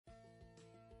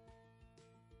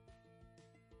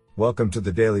Welcome to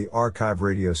the Daily Archive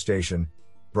radio station,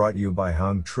 brought you by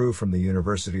Hung Tru from the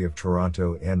University of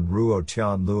Toronto and Ruo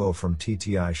Tian Luo from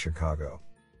TTI Chicago.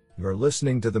 You are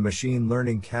listening to the Machine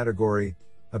Learning category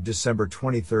of December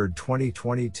 23,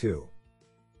 2022.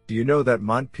 Do you know that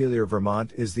Montpelier,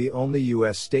 Vermont is the only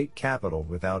U.S. state capital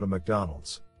without a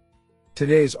McDonald's?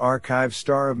 Today's archive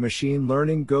star of machine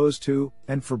learning goes to,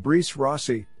 and Fabrice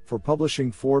Rossi, for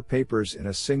publishing 4 papers in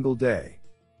a single day.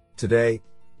 Today,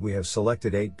 we have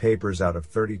selected 8 papers out of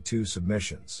 32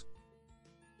 submissions.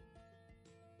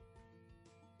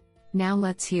 Now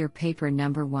let's hear paper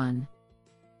number 1.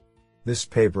 This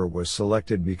paper was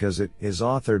selected because it is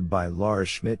authored by Lars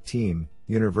Schmidt team,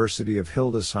 University of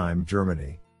Hildesheim,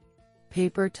 Germany.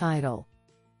 Paper title: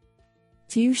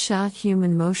 Few-shot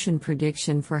human motion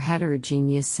prediction for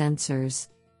heterogeneous sensors.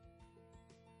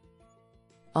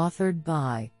 Authored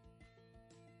by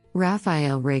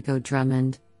Raphael Rego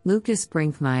Drummond, Lucas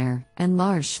Brinkmeyer, and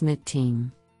Lars Schmidt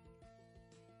team.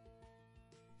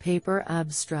 Paper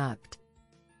abstract: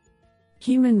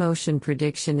 Human motion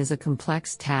prediction is a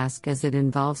complex task as it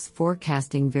involves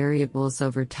forecasting variables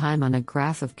over time on a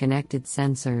graph of connected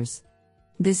sensors.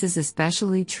 This is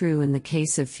especially true in the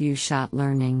case of few-shot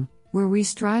learning, where we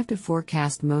strive to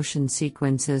forecast motion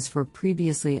sequences for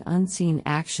previously unseen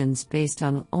actions based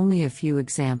on only a few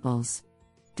examples.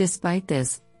 Despite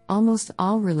this, almost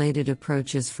all related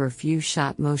approaches for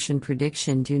few-shot motion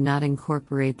prediction do not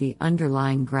incorporate the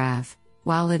underlying graph,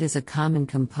 while it is a common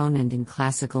component in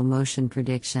classical motion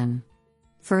prediction.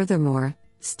 Furthermore,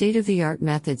 state-of-the-art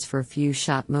methods for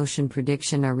few-shot motion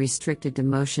prediction are restricted to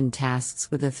motion tasks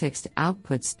with a fixed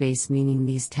output space, meaning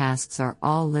these tasks are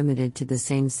all limited to the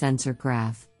same sensor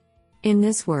graph. In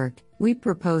this work, we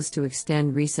propose to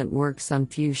extend recent works on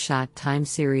few-shot time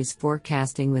series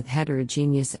forecasting with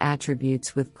heterogeneous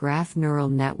attributes with graph neural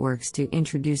networks to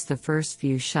introduce the first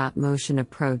few-shot motion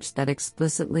approach that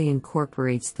explicitly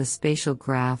incorporates the spatial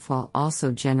graph while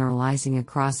also generalizing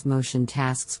across motion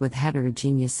tasks with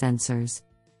heterogeneous sensors.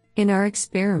 In our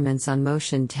experiments on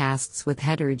motion tasks with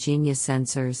heterogeneous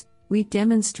sensors, we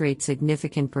demonstrate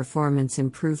significant performance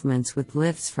improvements with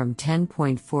lifts from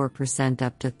 10.4%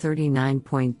 up to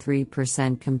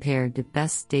 39.3% compared to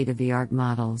best state-of-the-art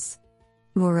models.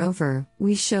 Moreover,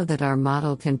 we show that our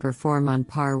model can perform on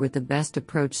par with the best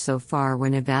approach so far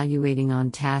when evaluating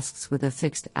on tasks with a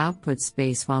fixed output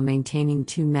space while maintaining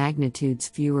 2 magnitudes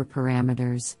fewer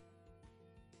parameters.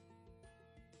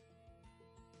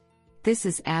 This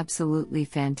is absolutely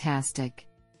fantastic.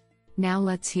 Now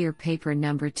let's hear paper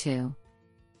number 2.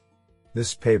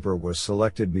 This paper was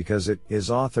selected because it is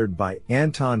authored by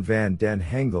Anton van den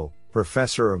Hengel,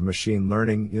 Professor of Machine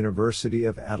Learning, University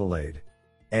of Adelaide,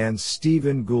 and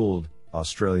Stephen Gould,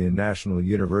 Australian National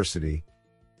University.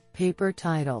 Paper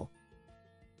title: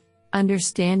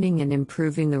 Understanding and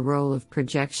Improving the Role of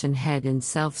Projection Head in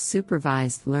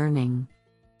Self-Supervised Learning.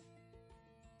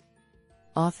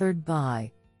 Authored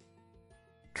by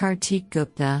Kartik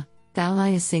Gupta,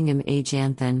 Thalayasingham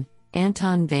Ajanthan,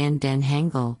 Anton van den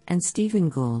Hengel, and Stephen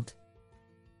Gould.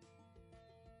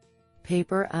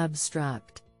 Paper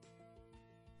abstract: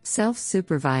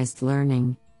 Self-supervised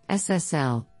learning,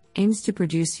 SSL, aims to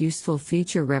produce useful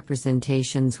feature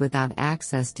representations without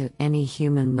access to any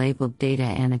human-labeled data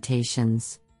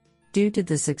annotations. Due to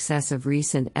the success of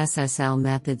recent SSL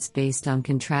methods based on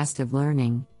contrastive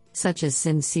learning, such as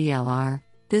SimCLR,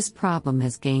 this problem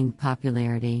has gained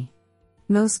popularity.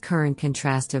 Most current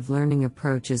contrastive learning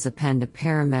approaches append a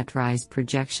parametrized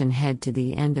projection head to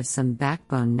the end of some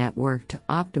backbone network to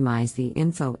optimize the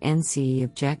info-NCE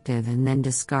objective and then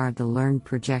discard the learned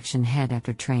projection head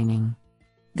after training.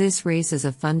 This raises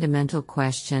a fundamental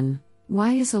question: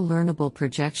 why is a learnable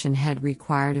projection head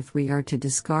required if we are to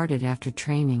discard it after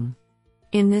training?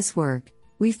 In this work,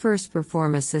 we first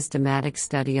perform a systematic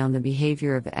study on the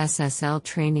behavior of SSL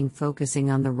training, focusing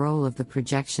on the role of the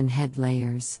projection head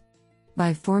layers.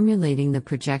 By formulating the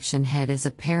projection head as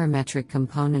a parametric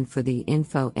component for the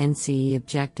info-NCE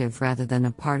objective rather than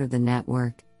a part of the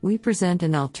network, we present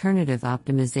an alternative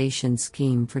optimization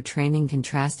scheme for training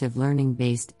contrastive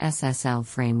learning-based SSL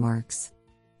frameworks.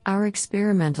 Our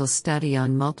experimental study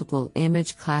on multiple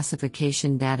image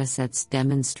classification datasets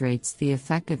demonstrates the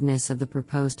effectiveness of the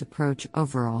proposed approach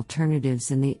over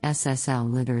alternatives in the SSL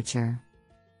literature.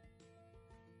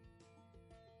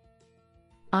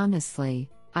 Honestly,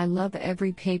 I love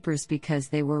every papers because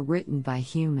they were written by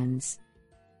humans.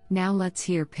 Now let's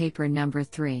hear paper number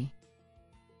 3.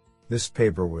 This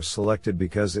paper was selected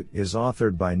because it is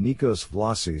authored by Nikos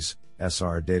Vlasis,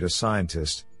 SR data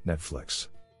scientist, Netflix.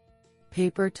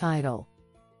 Paper title: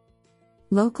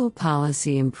 Local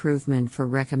Policy Improvement for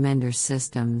Recommender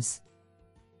Systems.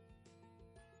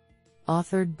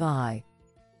 Authored by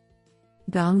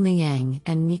Dong Liang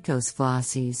and Nikos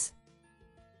Vlasis.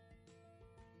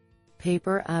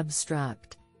 Paper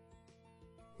abstract.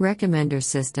 Recommender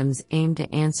systems aim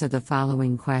to answer the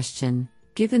following question: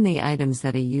 given the items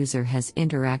that a user has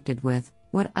interacted with,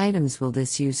 what items will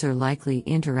this user likely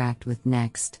interact with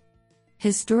next?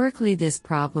 Historically, this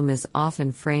problem is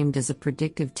often framed as a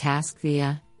predictive task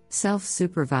via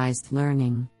self-supervised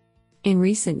learning. In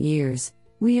recent years,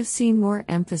 we have seen more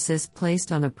emphasis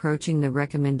placed on approaching the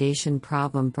recommendation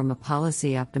problem from a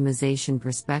policy optimization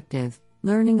perspective,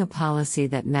 learning a policy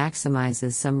that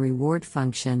maximizes some reward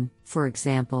function, for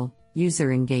example,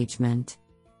 user engagement.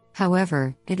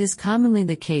 However, it is commonly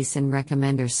the case in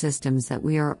recommender systems that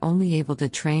we are only able to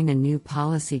train a new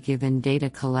policy given data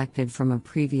collected from a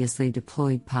previously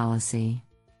deployed policy.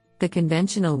 The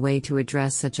conventional way to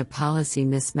address such a policy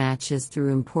mismatch is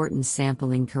through importance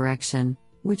sampling correction,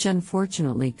 which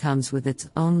unfortunately comes with its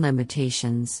own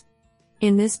limitations.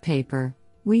 In this paper,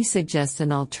 we suggest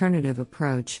an alternative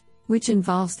approach, which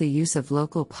involves the use of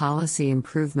local policy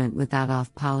improvement without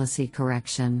off-policy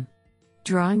correction.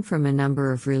 Drawing from a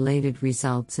number of related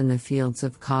results in the fields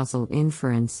of causal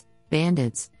inference,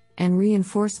 bandits, and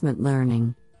reinforcement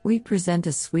learning, we present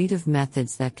a suite of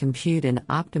methods that compute and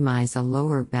optimize a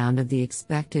lower bound of the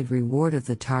expected reward of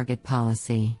the target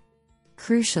policy.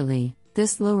 Crucially,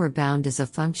 this lower bound is a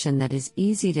function that is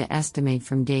easy to estimate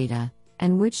from data,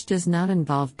 and which does not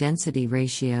involve density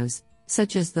ratios,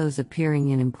 such as those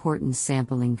appearing in importance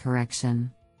sampling correction.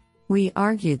 We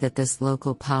argue that this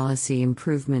local policy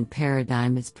improvement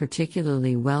paradigm is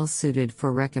particularly well suited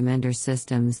for recommender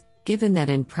systems, given that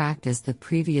in practice the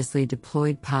previously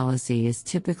deployed policy is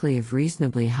typically of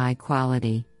reasonably high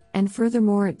quality, and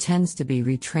furthermore it tends to be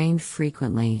retrained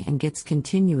frequently and gets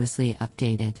continuously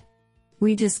updated.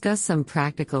 We discuss some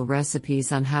practical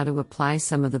recipes on how to apply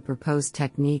some of the proposed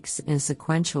techniques in a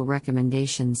sequential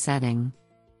recommendation setting.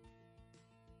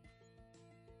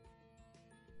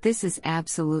 This is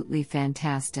absolutely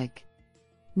fantastic.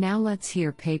 Now let's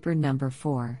hear paper number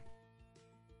 4.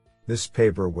 This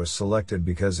paper was selected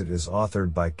because it is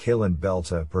authored by Kailan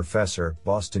Belta, professor,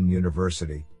 Boston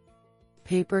University.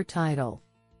 Paper title: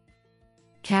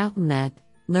 CATLNet,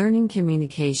 Learning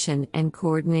Communication and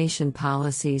Coordination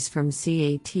Policies from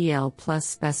CATL Plus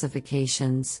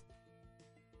Specifications.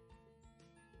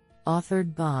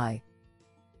 Authored by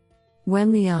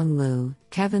Wenliang Liu,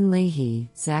 Kevin Leahy,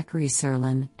 Zachary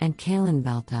Serlin, and Kailan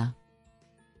Belta.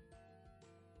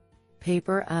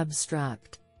 Paper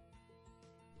abstract.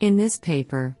 In this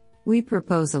paper, we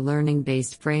propose a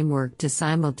learning-based framework to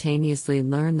simultaneously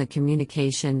learn the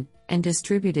communication and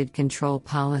distributed control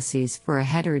policies for a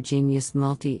heterogeneous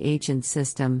multi-agent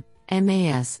system,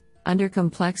 MAS, under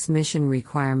complex mission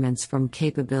requirements from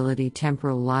Capability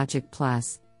Temporal Logic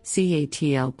Plus,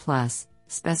 CATL Plus,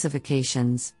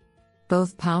 specifications.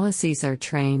 Both policies are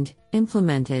trained,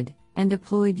 implemented, and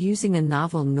deployed using a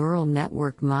novel neural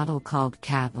network model called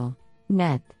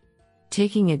CATL-NET.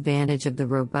 Taking advantage of the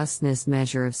robustness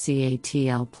measure of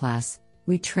CATL+,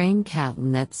 we train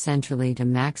CATL-NET centrally to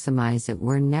maximize it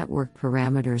where network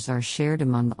parameters are shared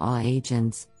among all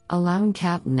agents, allowing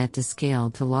CATL-NET to scale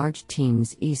to large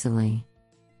teams easily.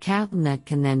 CATL-NET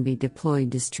can then be deployed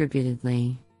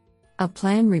distributedly. A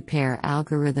plan repair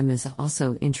algorithm is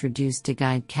also introduced to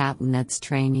guide CATL-NET's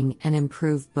training and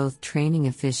improve both training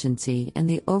efficiency and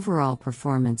the overall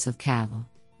performance of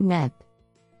CATL-NET.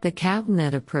 The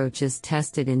CATL-NET approach is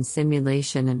tested in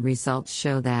simulation and results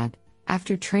show that,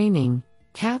 after training,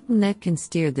 CATL-NET can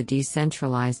steer the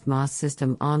decentralized MOS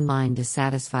system online to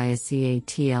satisfy a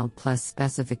CATL plus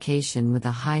specification with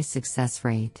a high success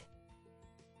rate.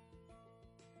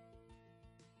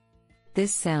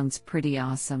 This sounds pretty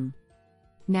awesome.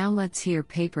 Now let's hear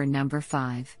paper number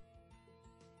 5.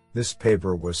 This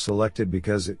paper was selected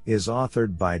because it is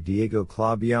authored by Diego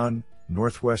Clabion,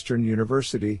 Northwestern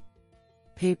University.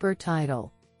 Paper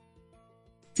title: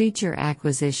 Feature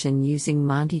Acquisition Using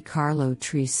Monte Carlo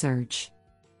Tree Search.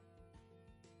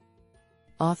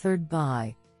 Authored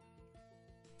by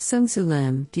Sungsu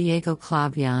Lim, Diego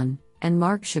Clabion, and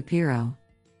Mark Shapiro.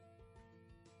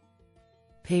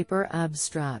 Paper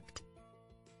abstract.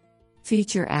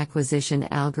 Feature acquisition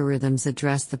algorithms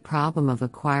address the problem of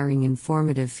acquiring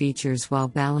informative features while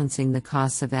balancing the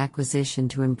costs of acquisition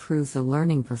to improve the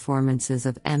learning performances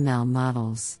of ML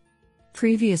models.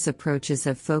 Previous approaches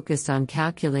have focused on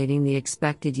calculating the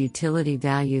expected utility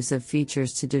values of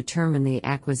features to determine the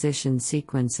acquisition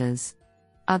sequences.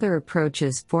 Other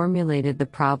approaches formulated the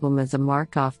problem as a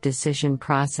Markov decision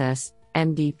process,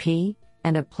 MDP,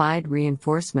 and applied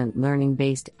reinforcement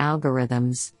learning-based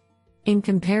algorithms. In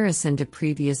comparison to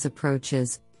previous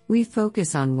approaches, We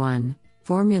focus on 1.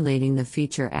 Formulating the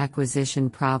feature acquisition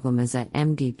problem as a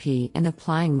MDP and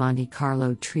applying Monte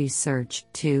Carlo tree search.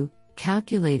 2.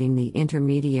 Calculating the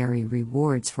intermediary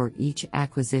rewards for each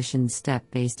acquisition step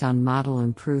based on model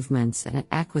improvements and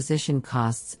acquisition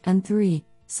costs. And 3.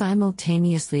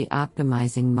 Simultaneously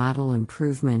optimizing model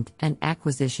improvement and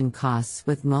acquisition costs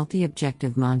with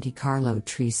multi-objective Monte Carlo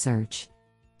tree search.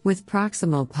 With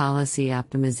proximal policy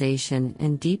optimization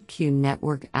and DeepQ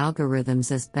network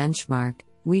algorithms as benchmark,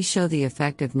 we show the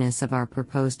effectiveness of our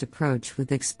proposed approach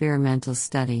with experimental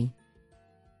study.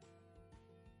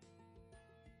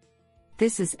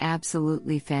 This is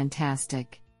absolutely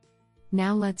fantastic.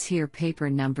 Now let's hear paper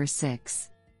number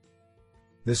 6.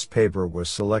 This paper was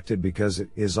selected because it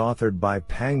is authored by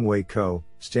Pang-Wei Ko,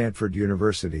 Stanford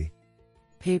University.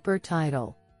 Paper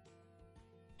title: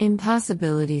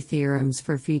 Impossibility Theorems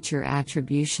for Feature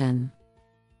Attribution.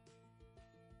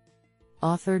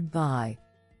 Authored by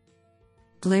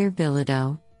Blair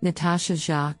Bilodeau, Natasha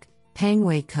Jacques,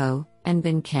 Pang-Wei Ko, and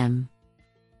Bin Kim.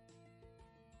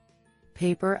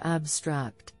 Paper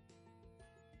abstract: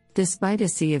 Despite a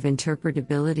sea of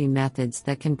interpretability methods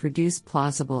that can produce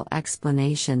plausible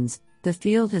explanations, the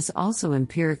field has also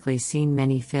empirically seen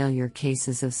many failure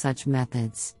cases of such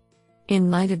methods. In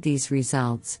light of these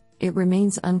results, it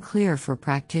remains unclear for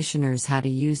practitioners how to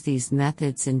use these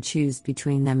methods and choose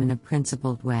between them in a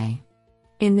principled way.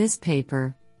 In this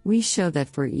paper, we show that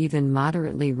for even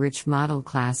moderately rich model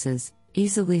classes,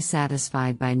 easily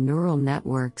satisfied by neural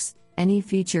networks, any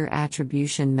feature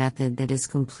attribution method that is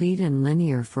complete and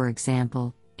linear, for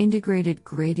example, integrated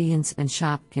gradients and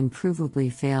SHOP, can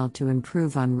provably fail to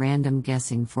improve on random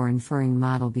guessing for inferring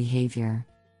model behavior.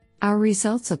 Our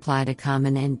results apply to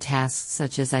common end tasks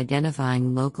such as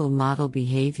identifying local model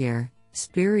behavior,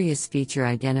 spurious feature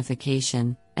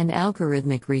identification, and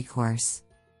algorithmic recourse.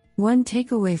 One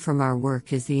takeaway from our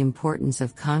work is the importance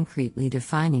of concretely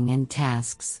defining end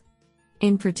tasks.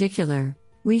 In particular,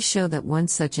 we show that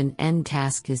once such an end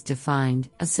task is defined,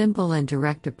 a simple and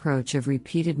direct approach of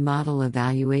repeated model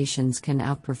evaluations can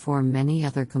outperform many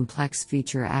other complex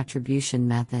feature attribution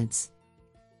methods.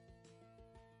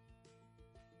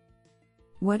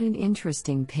 What an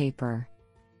interesting paper!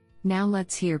 Now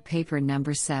let's hear paper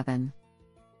number 7.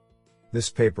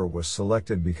 This paper was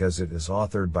selected because it is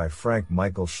authored by Frank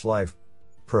Michael Schleif,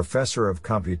 Professor of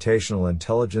Computational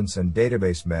Intelligence and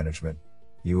Database Management,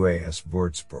 UAS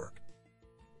Würzburg.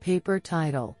 Paper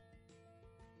title: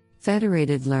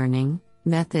 Federated Learning,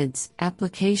 Methods,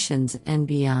 Applications, and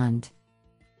Beyond.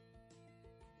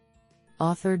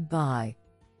 Authored by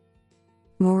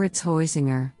Moritz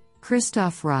Heusinger,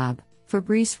 Christoph Raab,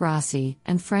 Fabrice Rossi,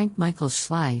 and Frank Michael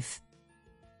Schleif.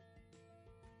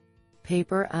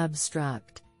 Paper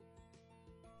abstract: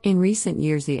 In recent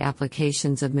years, the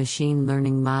applications of machine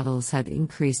learning models have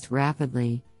increased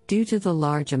rapidly, due to the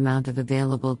large amount of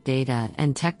available data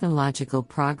and technological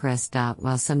progress.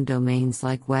 While some domains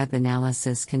like web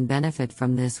analysis can benefit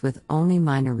from this with only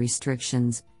minor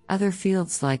restrictions, other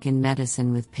fields like in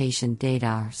medicine with patient data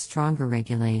are stronger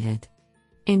regulated.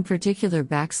 In particular,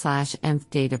 /EMF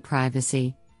data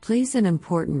privacy plays an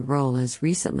important role, as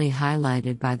recently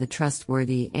highlighted by the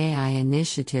Trustworthy AI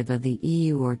initiative of the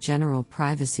EU or general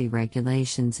privacy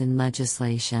regulations in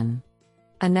legislation.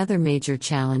 Another major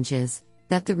challenge is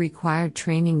that the required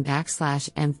training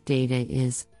 /EMF data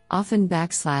is often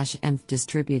 /EMF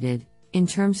distributed, in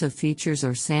terms of features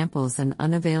or samples, and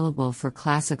unavailable for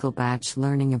classical batch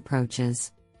learning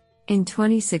approaches. In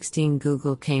 2016,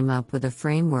 Google came up with a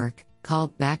framework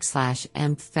called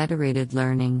 /EMF Federated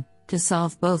Learning to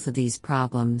solve both of these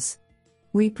problems.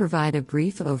 We provide a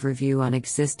brief overview on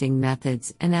existing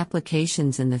methods and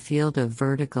applications in the field of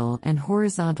vertical and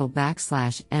horizontal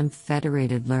 /EMF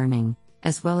Federated Learning,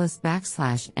 as well as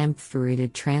 /EMF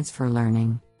Federated Transfer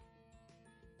Learning.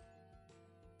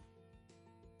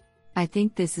 I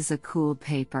think this is a cool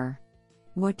paper.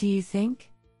 What do you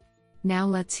think? Now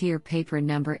let's hear paper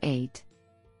number 8.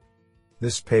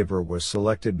 This paper was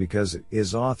selected because it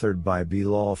is authored by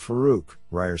Bilal Farouk,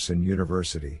 Ryerson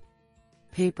University.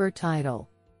 Paper title: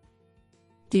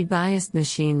 Debiased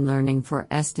Machine Learning for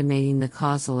Estimating the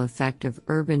Causal Effect of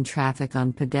Urban Traffic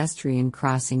on Pedestrian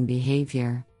Crossing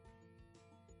Behavior.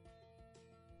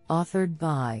 Authored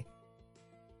by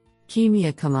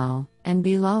Kimia Kamal and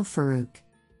Bilal Farouk.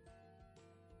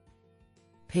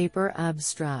 Paper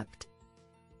abstract: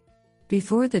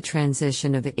 Before the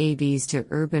transition of AVs to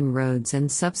urban roads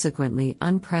and subsequently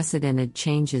unprecedented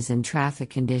changes in traffic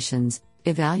conditions,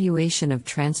 evaluation of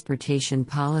transportation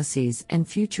policies and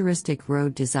futuristic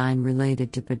road design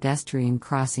related to pedestrian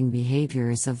crossing behavior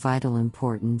is of vital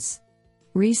importance.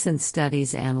 Recent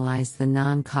studies analyzed the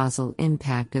non-causal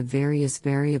impact of various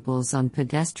variables on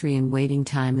pedestrian waiting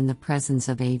time in the presence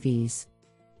of AVs.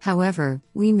 However,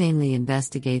 we mainly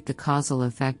investigate the causal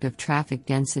effect of traffic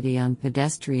density on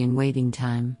pedestrian waiting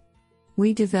time.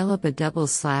 We develop a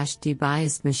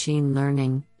double/debiased machine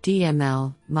learning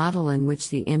 (DML) model in which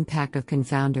the impact of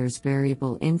confounders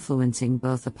variable influencing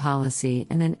both a policy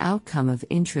and an outcome of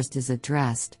interest is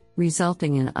addressed,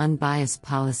 resulting in unbiased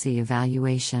policy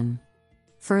evaluation.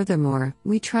 Furthermore,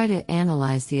 we try to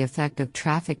analyze the effect of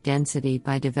traffic density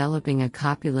by developing a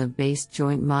copula-based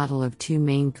joint model of two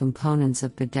main components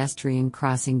of pedestrian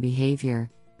crossing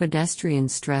behavior: pedestrian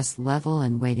stress level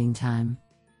and waiting time.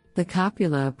 The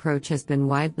copula approach has been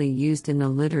widely used in the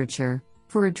literature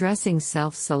for addressing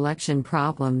self-selection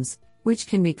problems, which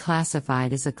can be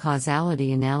classified as a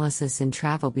causality analysis in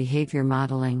travel behavior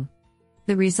modeling.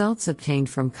 The results obtained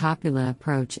from copula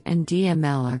approach and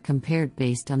DML are compared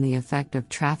based on the effect of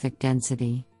traffic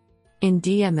density. In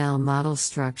DML model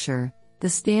structure, the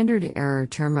standard error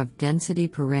term of density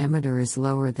parameter is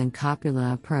lower than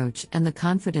copula approach and the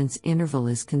confidence interval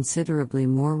is considerably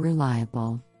more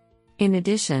reliable. In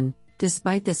addition,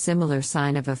 despite the similar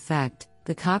sign of effect,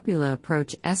 the copula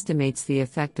approach estimates the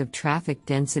effect of traffic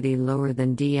density lower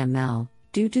than DML,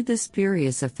 due to the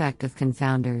spurious effect of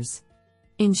confounders.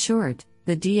 In short,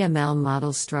 the DML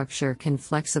model structure can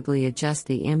flexibly adjust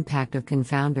the impact of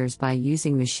confounders by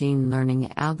using machine learning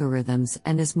algorithms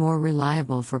and is more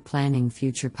reliable for planning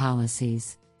future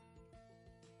policies.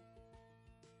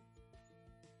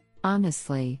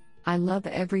 Honestly, I love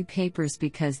every papers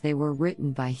because they were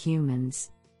written by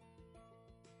humans.